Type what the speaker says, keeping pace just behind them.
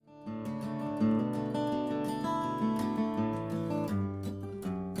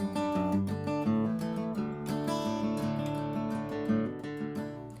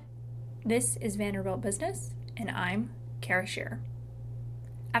This is Vanderbilt Business, and I'm Kara Shearer.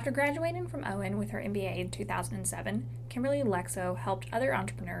 After graduating from Owen with her MBA in 2007, Kimberly Lexow helped other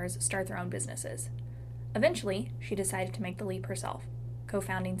entrepreneurs start their own businesses. Eventually, she decided to make the leap herself,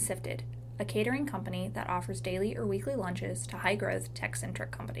 co-founding Sifted, a catering company that offers daily or weekly lunches to high-growth,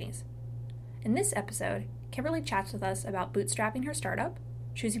 tech-centric companies. In this episode, Kimberly chats with us about bootstrapping her startup,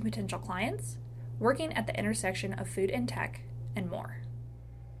 choosing potential clients, working at the intersection of food and tech, and more.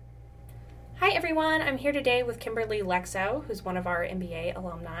 Hi everyone, I'm here today with Kimberly Lexow, who's one of our MBA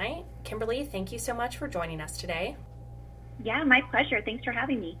alumni. Kimberly, thank you so much for joining us today. Yeah, my pleasure. Thanks for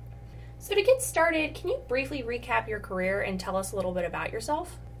having me. So to get started, can you briefly recap your career and tell us a little bit about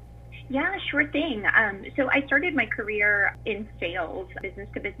yourself? Yeah, sure thing. So I started my career in sales,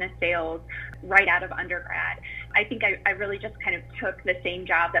 business-to-business sales, right out of undergrad. I think I really just kind of took the same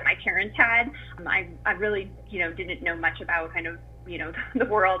job that my parents had. I really, didn't know much about the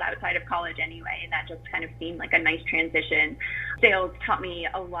world outside of college anyway, and that just kind of seemed like a nice transition. Sales taught me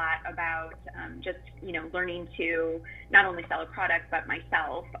a lot about learning to not only sell a product, but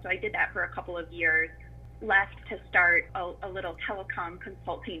myself. So I did that for a couple of years. Left to start a little telecom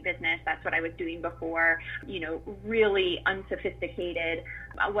consulting business. That's what I was doing before, really unsophisticated.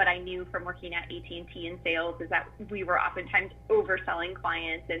 What I knew from working at AT&T in sales is that we were oftentimes overselling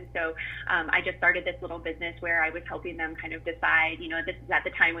clients. And so I just started this little business where I was helping them kind of decide, this is at the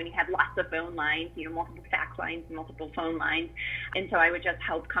time when you had lots of phone lines, multiple fax lines, multiple phone lines. And so I would just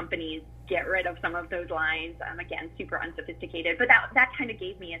help companies get rid of some of those lines. Again, super unsophisticated, but that kind of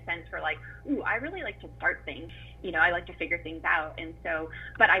gave me a sense for I really like to start things. I like to figure things out. And so,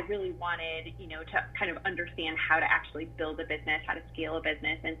 but I really wanted, to kind of understand how to actually build a business, how to scale a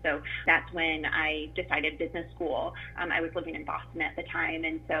business. And so that's when I decided business school. I was living in Boston at the time.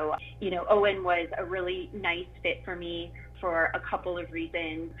 And so, Owen was a really nice fit for me for a couple of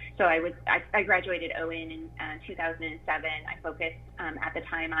reasons. So I graduated Owen in 2007. I focused at the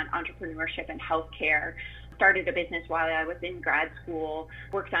time on entrepreneurship and healthcare. Started a business while I was in grad school,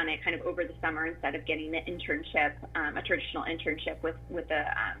 worked on it kind of over the summer instead of getting the internship, a traditional internship with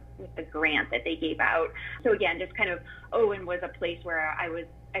the grant that they gave out. So again, just kind of Owen was a place where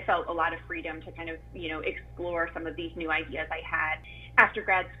I felt a lot of freedom to kind of, explore some of these new ideas I had. After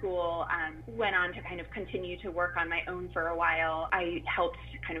grad school, went on to kind of continue to work on my own for a while. I helped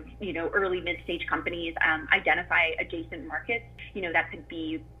kind of, early mid-stage companies identify adjacent markets, that could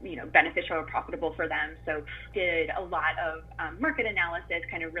be, beneficial or profitable for them. So did a lot of market analysis,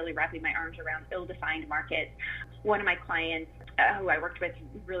 kind of really wrapping my arms around ill-defined markets. One of my clients, who I worked with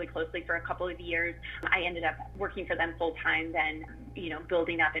really closely for a couple of years, I ended up working for them full-time then,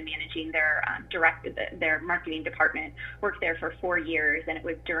 building up and managing their marketing department. Worked there for 4 years, and it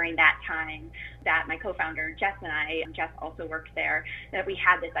was during that time that my co-founder Jess also worked there, that we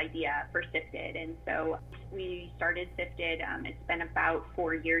had this idea for Sifted. And so we started Sifted. It's been about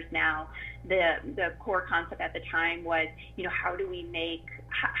 4 years now. The core concept at the time was, how do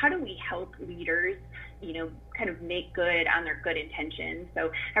we help leaders kind of make good on their good intentions.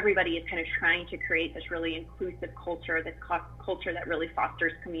 So everybody is kind of trying to create this really inclusive culture, this culture that really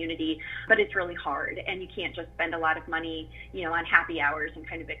fosters community, but it's really hard. And you can't just spend a lot of money, on happy hours and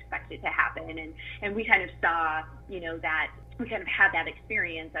kind of expect it to happen. And we kind of saw, that we kind of had that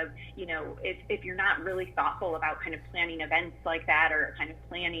experience of, if you're not really thoughtful about kind of planning events like that or kind of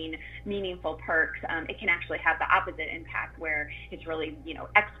planning meaningful perks, it can actually have the opposite impact where it's really,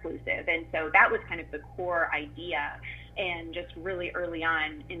 exclusive. And so that was kind of the core idea. And just really early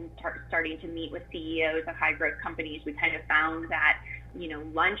on in starting to meet with CEOs of high growth companies, we kind of found that,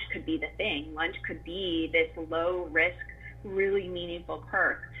 lunch could be the thing. Lunch could be this low risk, really meaningful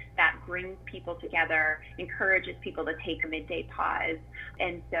perk that brings people together, encourages people to take a midday pause.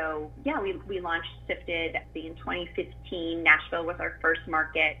 And so, we launched Sifted in 2015. Nashville was our first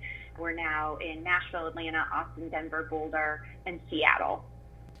market. We're now in Nashville, Atlanta, Austin, Denver, Boulder, and Seattle.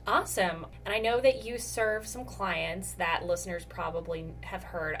 Awesome. And I know that you serve some clients that listeners probably have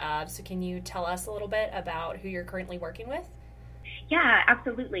heard of. So can you tell us a little bit about who you're currently working with? Yeah,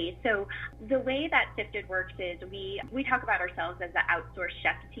 absolutely. So the way that Sifted works is we talk about ourselves as the outsourced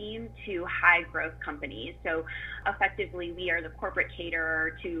chef team to high growth companies. So effectively, we are the corporate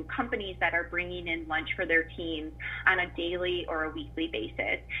caterer to companies that are bringing in lunch for their teams on a daily or a weekly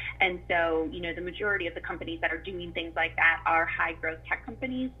basis. And so, the majority of the companies that are doing things like that are high growth tech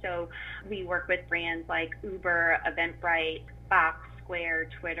companies. So we work with brands like Uber, Eventbrite, Box, Square,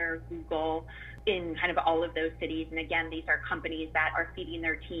 Twitter, Google. in kind of all of those cities. And again, these are companies that are feeding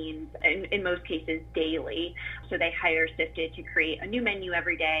their teams in most cases daily. So they hire Sifted to create a new menu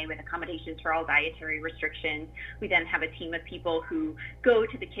every day with accommodations for all dietary restrictions. We then have a team of people who go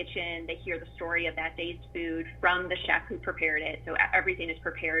to the kitchen. They hear the story of that day's food from the chef who prepared it. So everything is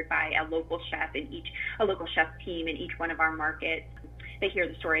prepared by a local chef a local chef team in each one of our markets. They hear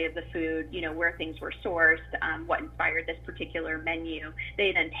the story of the food, where things were sourced, what inspired this particular menu.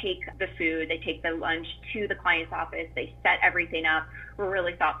 They then take the food, they take the lunch to the client's office, they set everything up. We're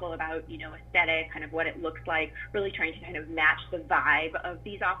really thoughtful about, aesthetic, kind of what it looks like, really trying to kind of match the vibe of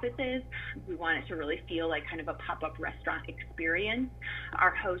these offices. We want it to really feel like kind of a pop-up restaurant experience.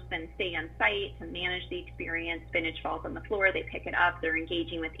 Our hosts then stay on site to manage the experience. Spinach falls on the floor, they pick it up, they're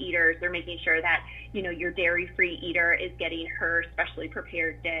engaging with eaters, they're making sure that, your dairy-free eater is getting her specially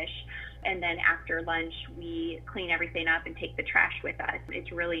prepared dish. And then after lunch, we clean everything up and take the trash with us.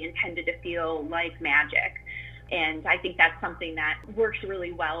 It's really intended to feel like magic. And I think that's something that works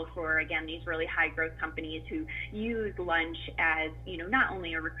really well for, again, these really high growth companies who use lunch as, not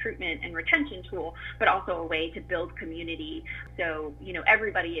only a recruitment and retention tool, but also a way to build community. So,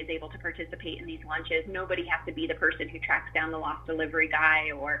 everybody is able to participate in these lunches. Nobody has to be the person who tracks down the lost delivery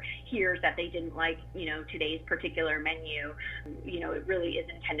guy or hears that they didn't like, today's particular menu. It really is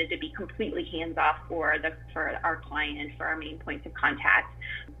intended to be completely hands off for our client, for our main points of contact.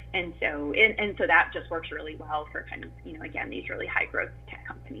 And so that just works really well for kind of, again, these really high growth tech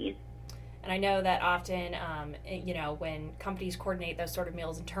companies. And I know that often, when companies coordinate those sort of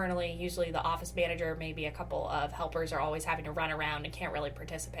meals internally, usually the office manager, maybe a couple of helpers are always having to run around and can't really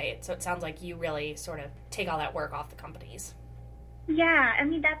participate. So it sounds like you really sort of take all that work off the companies. Yeah,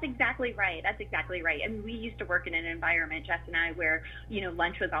 that's exactly right. We used to work in an environment, Jess and I, where,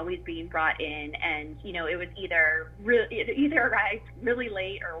 lunch was always being brought in and, it was it either arrived really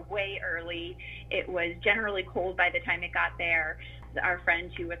late or way early. It was generally cold by the time it got there. Our friend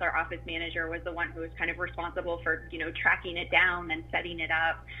who was our office manager was the one who was kind of responsible for, tracking it down and setting it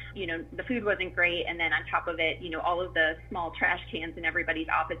up. The food wasn't great. And then on top of it, all of the small trash cans in everybody's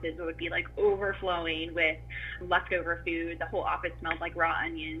offices would be like overflowing with leftover food. The whole office smelled like raw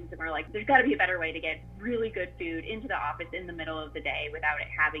onions. And we're like, there's got to be a better way to get really good food into the office in the middle of the day without it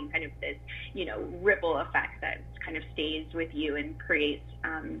having kind of this, ripple effect that kind of stays with you and creates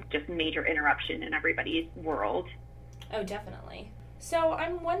just major interruption in everybody's world. Oh, definitely. So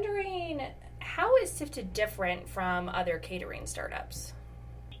I'm wondering, how is Sifted different from other catering startups?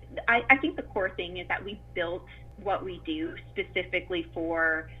 I think the core thing is that we built what we do specifically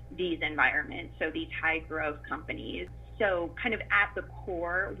for these environments, so these high growth companies. So kind of at the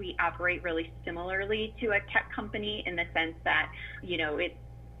core, we operate really similarly to a tech company in the sense that,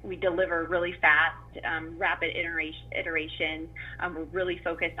 we deliver really fast, rapid iteration. We're really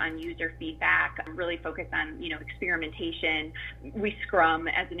focused on user feedback. I'm really focused on, experimentation. We Scrum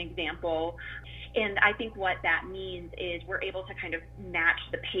as an example. And I think what that means is we're able to kind of match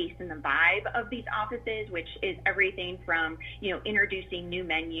the pace and the vibe of these offices, which is everything from, introducing new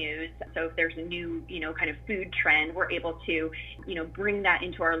menus. So if there's a new, kind of food trend, we're able to, bring that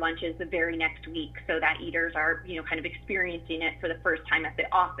into our lunches the very next week so that eaters are, kind of experiencing it for the first time at the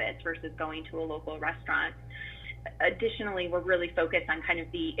office versus going to a local restaurant. Additionally, we're really focused on kind of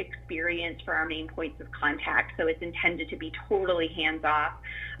the experience for our main points of contact. So it's intended to be totally hands-off.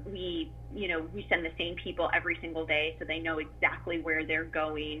 We send the same people every single day, so they know exactly where they're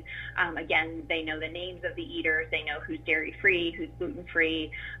going. Again, they know the names of the eaters. They know who's dairy-free, who's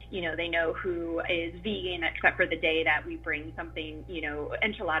gluten-free. They know who is vegan, except for the day that we bring something,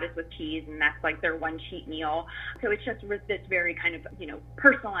 enchiladas with cheese, and that's like their one cheat meal. So it's just this very kind of,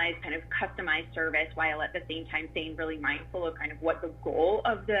 personalized, kind of customized service, while at the same time staying really mindful of kind of what the goal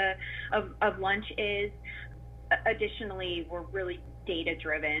of lunch is. Additionally, we're really data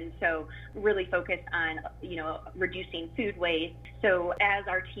driven, so really focused on, reducing food waste. So as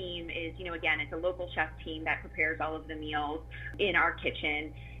our team is, again, it's a local chef team that prepares all of the meals in our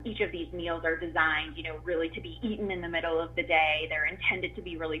kitchen. Each of these meals are designed, really to be eaten in the middle of the day. They're intended to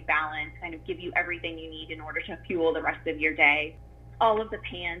be really balanced, kind of give you everything you need in order to fuel the rest of your day. All of the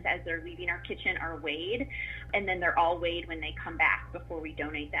pans as they're leaving our kitchen are weighed, and then they're all weighed when they come back before we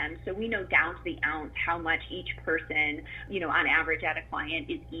donate them. So we know down to the ounce how much each person, on average at a client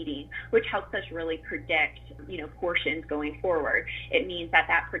is eating, which helps us really predict, portions going forward. It means that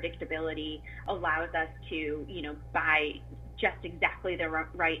predictability allows us to, buy just exactly the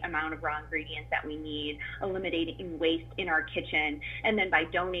right amount of raw ingredients that we need, eliminating waste in our kitchen. And then by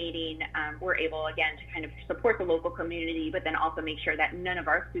donating, we're able, again, to kind of support the local community, but then also make sure that none of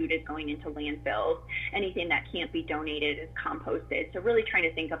our food is going into landfills. Anything that can't be donated is composted. So really trying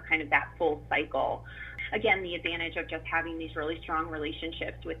to think of kind of that full cycle. Again, the advantage of just having these really strong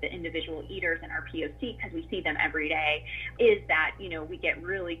relationships with the individual eaters in our POC, because we see them every day, is that, we get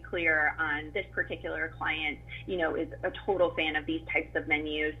really clear on this particular client, is a total fan of these types of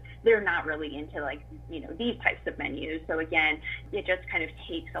menus. They're not really into these types of menus. So again, it just kind of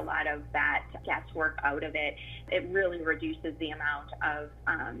takes a lot of that guesswork out of it. It really reduces the amount of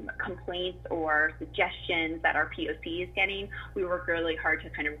complaints or suggestions that our POC is getting. We work really hard to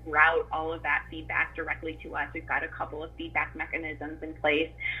kind of route all of that feedback directly to us. We've got a couple of feedback mechanisms in place,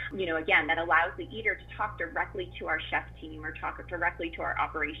 again, that allows the eater to talk directly to our chef team or talk directly to our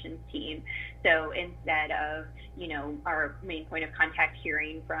operations team. So instead of, our main point of contact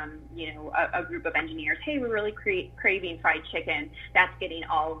hearing from, a group of engineers, hey, we're really craving fried chicken, that's getting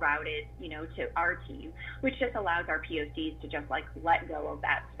all routed, to our team, which just allows our POCs to just let go of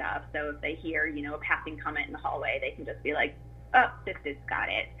that stuff. So if they hear, a passing comment in the hallway, they can just be like, oh, Sifted's got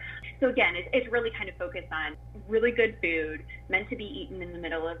it. So again, it's really kind of focused on really good food, meant to be eaten in the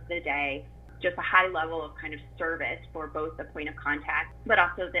middle of the day, just a high level of kind of service for both the point of contact, but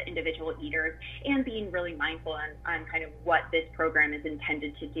also the individual eaters, and being really mindful on kind of what this program is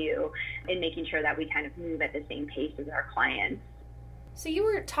intended to do, and making sure that we kind of move at the same pace as our clients. So you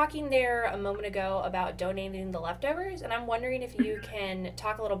were talking there a moment ago about donating the leftovers, and I'm wondering if you can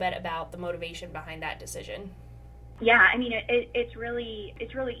talk a little bit about the motivation behind that decision. Yeah, I mean, it's really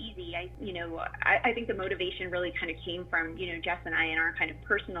easy. I think the motivation really kind of came from, Jess and I and our kind of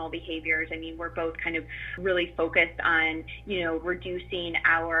personal behaviors. I mean, we're both kind of really focused on, reducing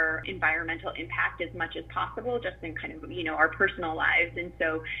our environmental impact as much as possible, just in kind of, our personal lives. And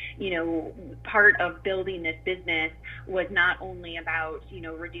so, part of building this business was not only about,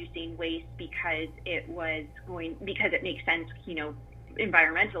 reducing waste because it makes sense,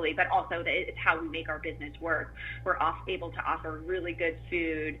 environmentally, but also that it's how we make our business work. We're able to offer really good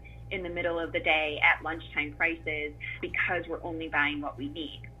food in the middle of the day at lunchtime prices because we're only buying what we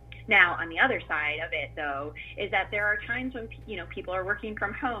need. Now, on the other side of it, though, is that there are times when, people are working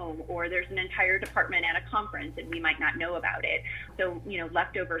from home, or there's an entire department at a conference and we might not know about it. So,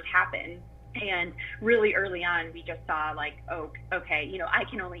 leftovers happen. And really early on, we just saw okay, I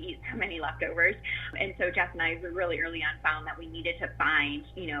can only eat so many leftovers. And so Jess and I really early on found that we needed to find,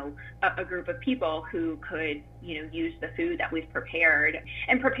 a group of people who could, use the food that we've prepared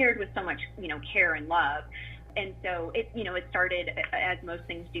with so much, care and love. And so it started, as most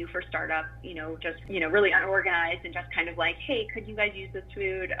things do for startups, just, really unorganized and just kind of like, hey, could you guys use this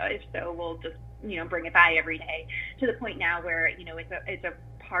food? If so, we'll just, bring it by every day, to the point now where, it's a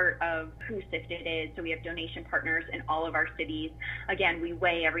part of who Sifted is. So we have donation partners in all of our cities. Again, we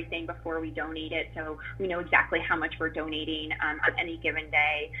weigh everything before we donate it, so we know exactly how much we're donating on any given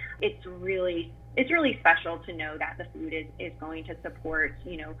day. It's really special to know that the food is going to support,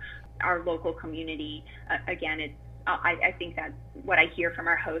 our local community. Again, I think that what I hear from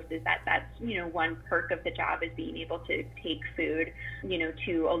our hosts is that that's, one perk of the job is being able to take food,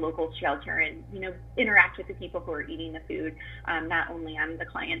 to a local shelter and, interact with the people who are eating the food, not only on the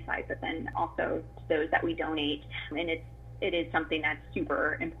client side, but then also those that we donate. And it is something that's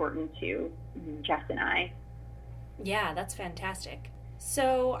super important to Jess and I. Yeah, that's fantastic.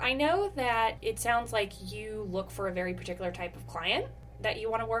 So I know that it sounds like you look for a very particular type of client that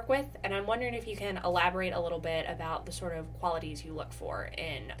you want to work with, and I'm wondering if you can elaborate a little bit about the sort of qualities you look for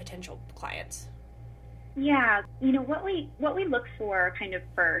in potential clients. Yeah, what we look for kind of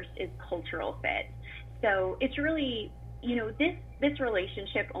first is cultural fit. So it's really, this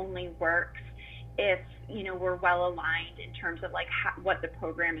relationship only works if, we're well aligned in terms of what the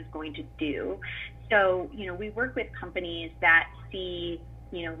program is going to do. So, we work with companies that see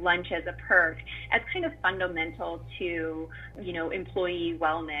lunch as a perk as kind of fundamental to, employee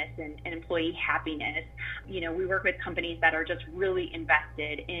wellness and employee happiness. We work with companies that are just really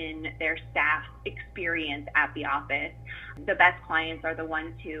invested in their staff experience at the office. The best clients are the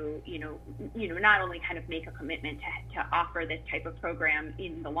ones who, not only kind of make a commitment to offer this type of program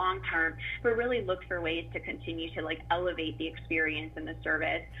in the long term, but really look for ways to continue to elevate the experience and the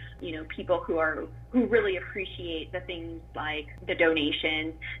service. People who really appreciate the things like the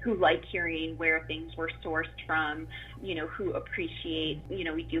donations, who like hearing where things were sourced from, who appreciate,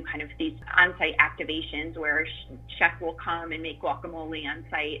 we do kind of these on-site activations where a chef will come and make guacamole on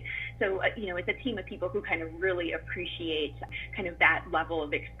site. So, it's a team of people who kind of really appreciate kind of that level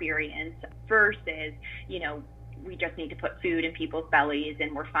of experience versus, we just need to put food in people's bellies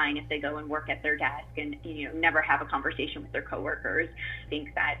and we're fine if they go and work at their desk and, never have a conversation with their coworkers. I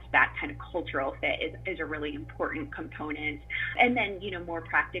think that kind of cultural fit is a really important component. And then, more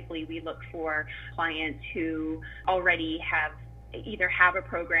practically, we look for clients who already either have a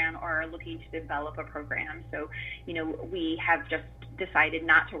program or are looking to develop a program. So, we have just decided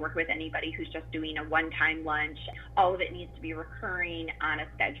not to work with anybody who's just doing a one-time lunch. All of it needs to be recurring on a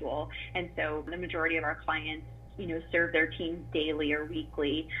schedule. And so the majority of our clients, serve their teams daily or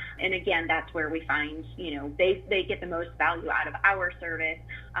weekly. And again, that's where we find, they get the most value out of our service.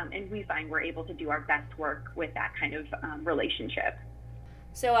 And we find we're able to do our best work with that kind of relationship.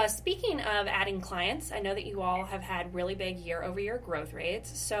 So speaking of adding clients, I know that you all have had really big year-over-year growth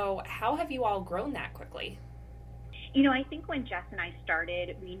rates. So how have you all grown that quickly? I think when Jess and I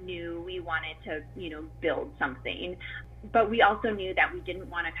started, we knew we wanted to, build something. But we also knew that we didn't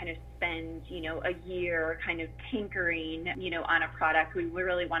want to kind of spend, a year kind of tinkering, on a product. We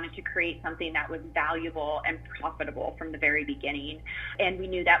really wanted to create something that was valuable and profitable from the very beginning. And we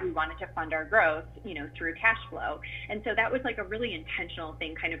knew that we wanted to fund our growth, through cash flow. And so that was like a really intentional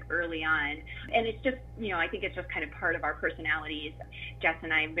thing kind of early on. And it's just, I think it's just kind of part of our personalities. Jess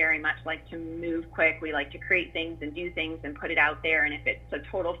and I very much like to move quick. We like to create things and do things and put it out there. And if it's a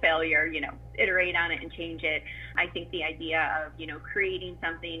total failure, iterate on it and change it. I think the idea of, creating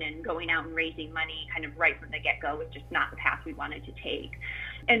something and going out and raising money kind of right from the get-go was just not the path we wanted to take.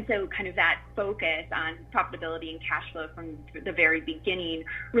 And so kind of that focus on profitability and cash flow from the very beginning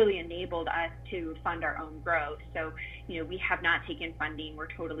really enabled us to fund our own growth. So, we have not taken funding.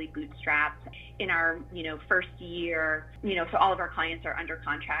 We're totally bootstrapped. In our, first year, so all of our clients are under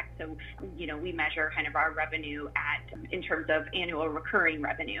contract. So, we measure kind of our revenue in terms of annual recurring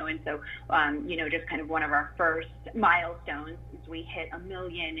revenue. And so, just kind of one of our first milestones is we hit $1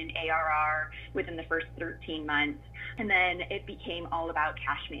 million in ARR within the first 13 months. And then it became all about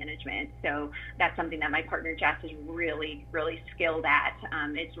cash management. So that's something that my partner Jess is really, really skilled at.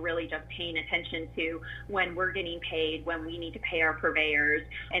 It's really just paying attention to when we're getting paid, when we need to pay our purveyors,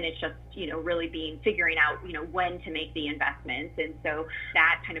 and it's just, really figuring out, when to make the investments. And so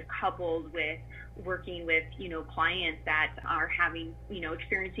that kind of coupled with working with, clients that are having,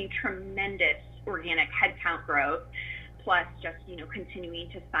 experiencing tremendous organic headcount growth, plus just, continuing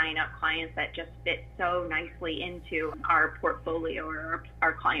to sign up clients that just fit so nicely into our portfolio or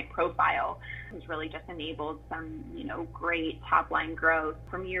our client profile has really just enabled some, great top line growth.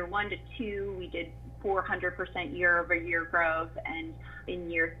 From year 1 to 2, we did 400% year-over-year growth, and in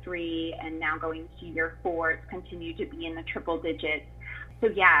year 3 and now going to year 4, it's continued to be in the triple digits. So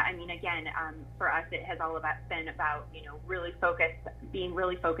yeah, again, for us, it has all been about, being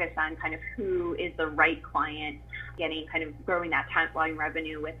really focused on kind of who is the right client, growing that top line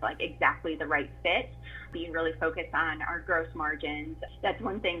revenue with like exactly the right fit, being really focused on our gross margins. That's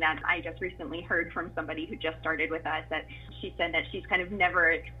one thing that I just recently heard from somebody who just started with us, that she said that she's kind of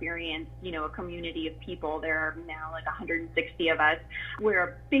never experienced, a community of people. There are now like 160 of us,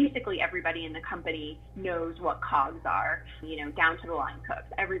 where basically everybody in the company knows what COGS are, down to the line cooks.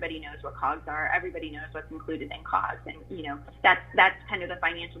 Everybody knows what COGS are. Everybody knows what's included in COGS. And, that's kind of the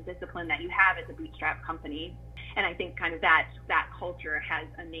financial discipline that you have as a bootstrap company. And I think kind of that culture has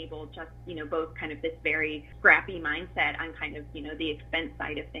enabled just, both kind of this very scrappy mindset on kind of, the expense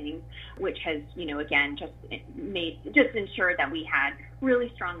side of things, which has, again, just ensured that we had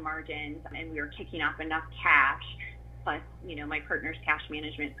really strong margins and we were kicking off enough cash. Plus, my partner's cash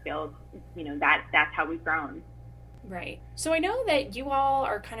management skills, that's how we've grown. Right. So I know that you all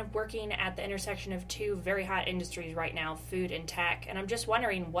are kind of working at the intersection of two very hot industries right now, food and tech. And I'm just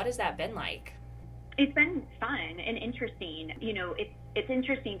wondering, what has that been like? It's been fun and interesting. It's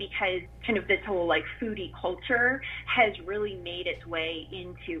interesting because kind of this whole like foodie culture has really made its way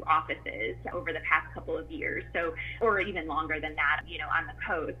into offices over the past couple of years. So, or even longer than that, on the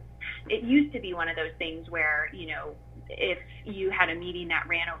coast. It used to be one of those things where, if you had a meeting that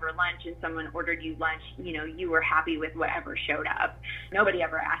ran over lunch and someone ordered you lunch, you were happy with whatever showed up. Nobody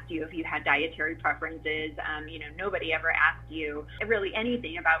ever asked you if you had dietary preferences. Nobody ever asked you really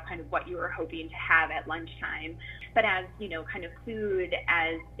anything about kind of what you were hoping to have at lunchtime. But as, kind of food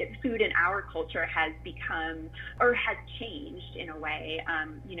in our culture has become or has changed in a way,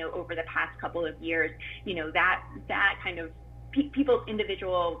 over the past couple of years, that kind of people's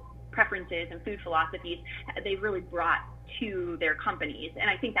individual preferences and food philosophies, they really brought to their companies. And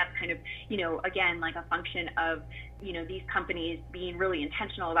I think that's kind of, again, like a function of, these companies being really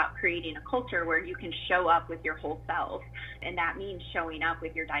intentional about creating a culture where you can show up with your whole self. And that means showing up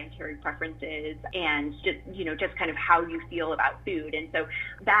with your dietary preferences and just kind of how you feel about food. And so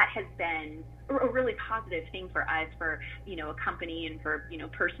that has been a really positive thing for us, for, a company, and for,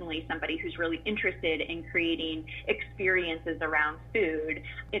 personally somebody who's really interested in creating experiences around food.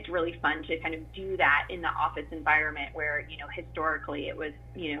 It's really fun to kind of do that in the office environment where, historically it was,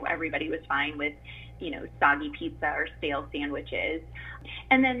 everybody was fine with, soggy pizza or stale sandwiches.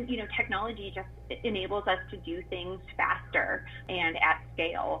 And then, technology just enables us to do things faster and at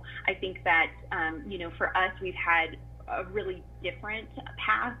scale. I think that, for us, we've had a really different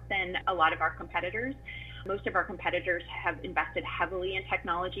path than a lot of our competitors. Most of our competitors have invested heavily in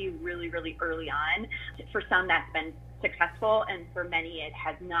technology really, really early on. For some, that's been successful, and for many, it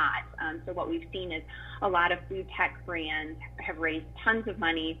has not. So what we've seen is a lot of food tech brands have raised tons of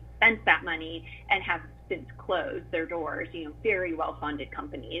money, spent that money, and have since closed their doors, very well-funded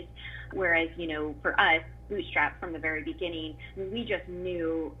companies. Whereas, for us, bootstrap from the very beginning, we just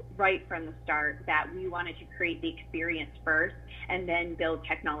knew right from the start that we wanted to create the experience first and then build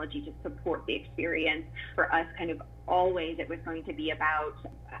technology to support the experience. For us, kind of always it was going to be about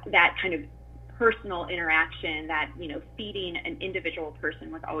that kind of personal interaction, that, feeding an individual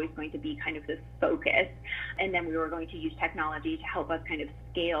person was always going to be kind of the focus. And then we were going to use technology to help us kind of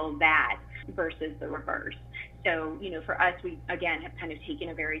scale that versus the reverse. So, for us, we, again, have kind of taken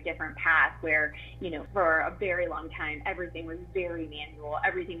a very different path where, for a very long time, everything was very manual.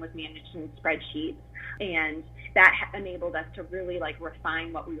 Everything was managed in spreadsheets. And that enabled us to really,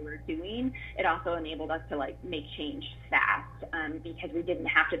 refine what we were doing. It also enabled us to, make change fast because we didn't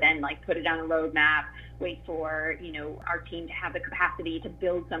have to then, put it on a roadmap, wait for, our team to have the capacity to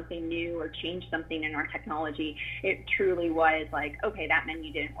build something new or change something in our technology. It truly was okay, that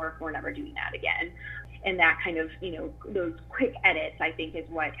menu didn't work. We're never doing that again. And that kind of, those quick edits, I think, is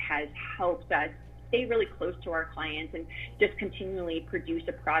what has helped us stay really close to our clients and just continually produce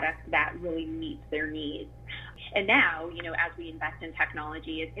a product that really meets their needs. And now, as we invest in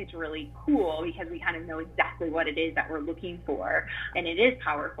technology, it's really cool because we kind of know exactly what it is that we're looking for. And it is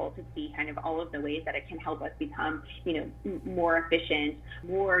powerful to see kind of all of the ways that it can help us become, more efficient,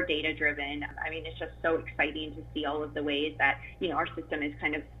 more data-driven. I mean, it's just so exciting to see all of the ways that, our system is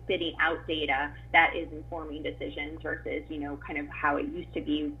kind of spitting out data that is informing decisions versus, kind of how it used to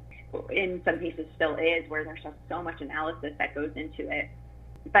be, in some cases still is, where there's just so much analysis that goes into it.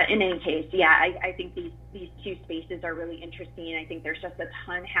 But in any case, yeah, I think these two spaces are really interesting. I think there's just a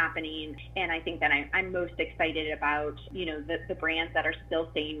ton happening. And I think that I'm most excited about, the brands that are still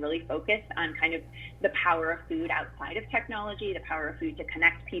staying really focused on kind of the power of food outside of technology, the power of food to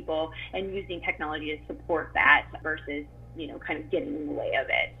connect people, and using technology to support that versus, kind of getting in the way of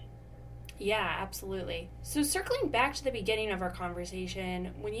it. Yeah, absolutely. So circling back to the beginning of our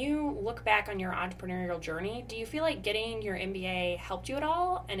conversation, when you look back on your entrepreneurial journey, do you feel like getting your MBA helped you at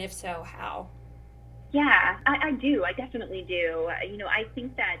all? And if so, how? Yeah, I do. I definitely do. I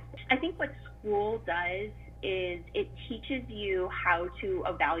think what school does is it teaches you how to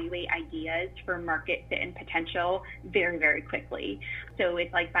evaluate ideas for market fit and potential very, very quickly. So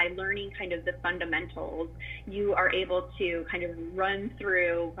it's by learning kind of the fundamentals, you are able to kind of run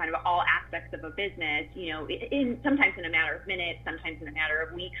through kind of all aspects of a business, sometimes in a matter of minutes, sometimes in a matter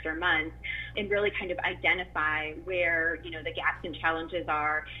of weeks or months, and really kind of identify where, the gaps and challenges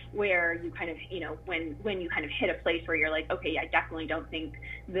are, where you kind of, when you kind of hit a place where you're okay, I definitely don't think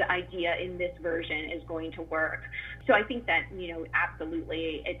the idea in this version is going to work. So I think that,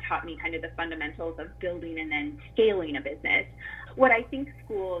 absolutely, it taught me kind of the fundamentals of building and then scaling a business. What I think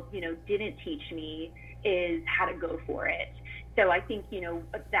school, didn't teach me is how to go for it. So I think,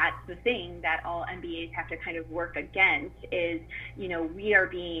 that's the thing that all MBAs have to kind of work against is, we are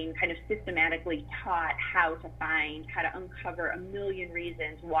being kind of systematically taught how to uncover a million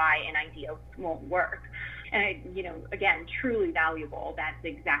reasons why an idea won't work. And, again, truly valuable. That's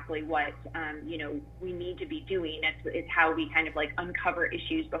exactly what, we need to be doing. It's how we kind of uncover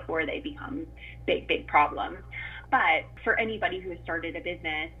issues before they become big, big problems. But for anybody who has started a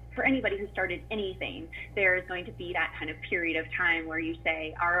business, for anybody who started anything, there is going to be that kind of period of time where you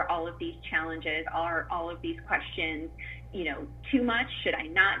say, are all of these challenges, are all of these questions, too much? Should I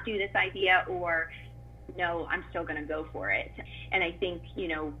not do this idea? Or no, I'm still going to go for it. And I think,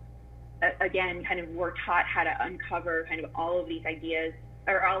 again, kind of we're taught how to uncover kind of all of these ideas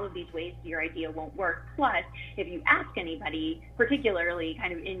or all of these ways your idea won't work. Plus, if you ask anybody, particularly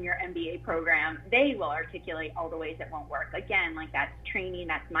kind of in your MBA program, they will articulate all the ways it won't work. Again, like that's training,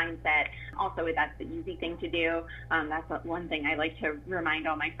 that's mindset. Also, that's the easy thing to do. That's one thing I like to remind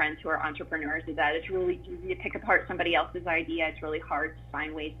all my friends who are entrepreneurs is that it's really easy to pick apart somebody else's idea. It's really hard to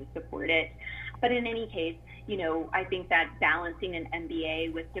find ways to support it. But in any case, I think that balancing an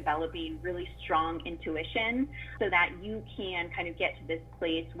MBA with developing really strong intuition so that you can kind of get to this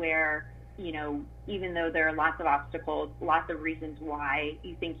place where, even though there are lots of obstacles, lots of reasons why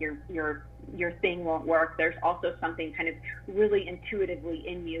you think your thing won't work, there's also something kind of really intuitively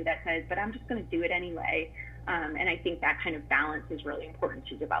in you that says, but I'm just going to do it anyway. And I think that kind of balance is really important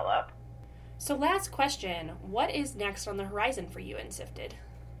to develop. So last question, what is next on the horizon for you in Sifted?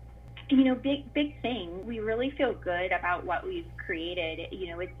 Big thing. We really feel good about what we've created.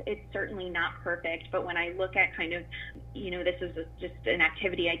 It's certainly not perfect, but when I look at kind of, this is just an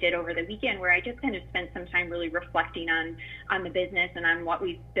activity I did over the weekend where I just kind of spent some time really reflecting on the business and on what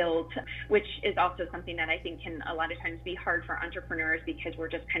we've built, which is also something that I think can a lot of times be hard for entrepreneurs because we're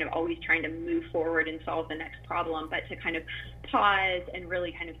just kind of always trying to move forward and solve the next problem, but to kind of pause and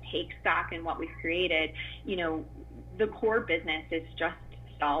really kind of take stock in what we've created. The core business is just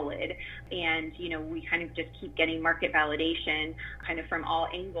solid, and we kind of just keep getting market validation kind of from all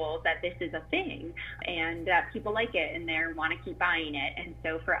angles that this is a thing and that people like it and they want to keep buying it. And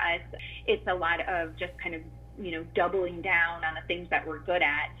so for us, it's a lot of just kind of doubling down on the things that we're good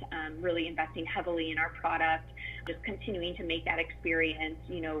at, really investing heavily in our product, just continuing to make that experience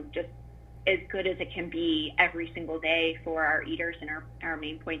just as good as it can be every single day for our eaters and our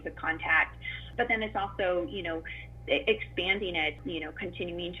main points of contact. But then it's also expanding it,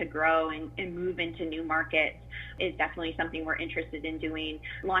 continuing to grow and move into new markets is definitely something we're interested in doing.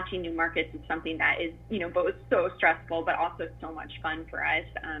 Launching new markets is something that is, both so stressful, but also so much fun for us.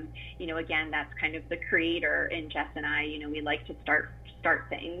 Again, that's kind of the creator in Jess and I, we like to start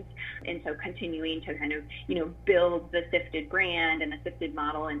things. And so continuing to kind of, build the Sifted brand and the Sifted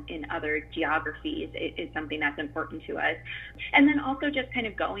model in other geographies is something that's important to us. And then also just kind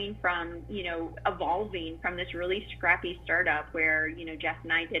of going from, evolving from this really scrappy startup where, Jess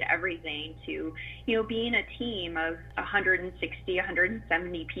and I did everything to, being a team of 160,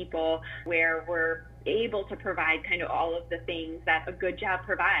 170 people where we're able to provide kind of all of the things that a good job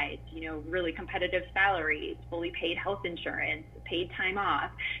provides, really competitive salaries, fully paid health insurance, paid time off,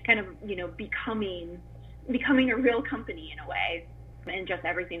 kind of, becoming a real company in a way. And just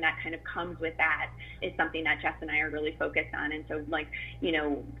everything that kind of comes with that is something that Jess and I are really focused on. And so,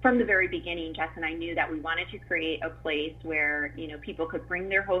 from the very beginning, Jess and I knew that we wanted to create a place where, people could bring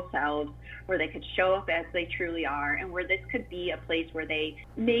their whole selves, where they could show up as they truly are, and where this could be a place where they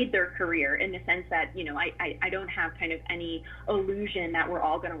made their career in the sense that, I don't have kind of any illusion that we're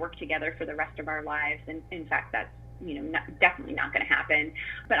all going to work together for the rest of our lives. And in fact, that's definitely not going to happen.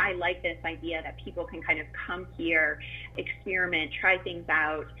 But I like this idea that people can kind of come here, experiment, try things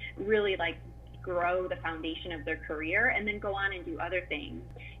out, really grow the foundation of their career and then go on and do other things.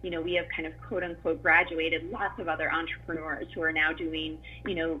 We have kind of quote unquote graduated lots of other entrepreneurs who are now doing,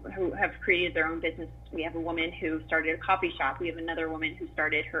 who have created their own business. We have a woman who started a coffee shop. We have another woman who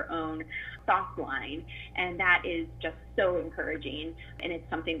started her own sauce line. And that is just so encouraging. And it's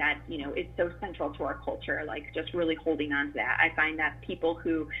something that, is so central to our culture, just really holding on to that. I find that people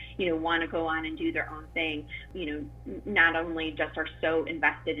who, want to go on and do their own thing, not only just are so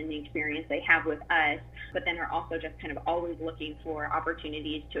invested in the experience they have with us, but then are also just kind of always looking for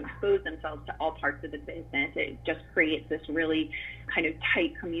opportunities to expose themselves to all parts of the business. It just creates this really kind of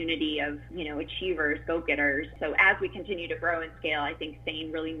tight community of, achievers, go-getters. So as we continue to grow and scale, I think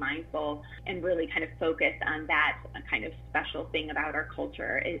staying really mindful and really kind of focused on that kind of special thing about our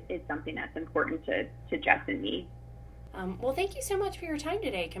culture is something that's important to Jess and me. Well, thank you so much for your time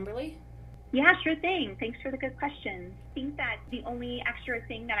today, Kimberly. Yeah, sure thing. Thanks for the good questions. I think that the only extra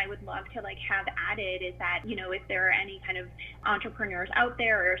thing that I would love to have added is that, if there are any kind of entrepreneurs out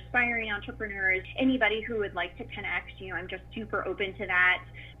there or aspiring entrepreneurs, anybody who would like to connect, I'm just super open to that.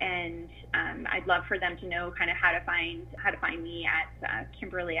 And I'd love for them to know kind of how to find me at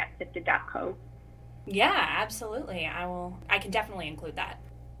Kimberly@Sifted.co. Yeah, absolutely. I can definitely include that.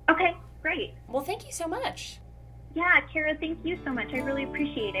 Okay, great. Well, thank you so much. Yeah, Kara, thank you so much. I really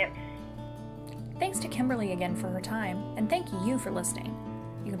appreciate it. Thanks to Kimberly again for her time, and thank you for listening.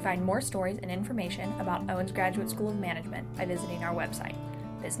 You can find more stories and information about Owen's Graduate School of Management by visiting our website,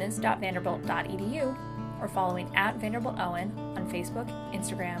 business.vanderbilt.edu, or following @VanderbiltOwen on Facebook,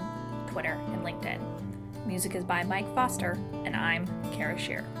 Instagram, Twitter, and LinkedIn. Music is by Mike Foster, and I'm Kara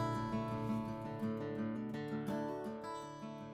Shear.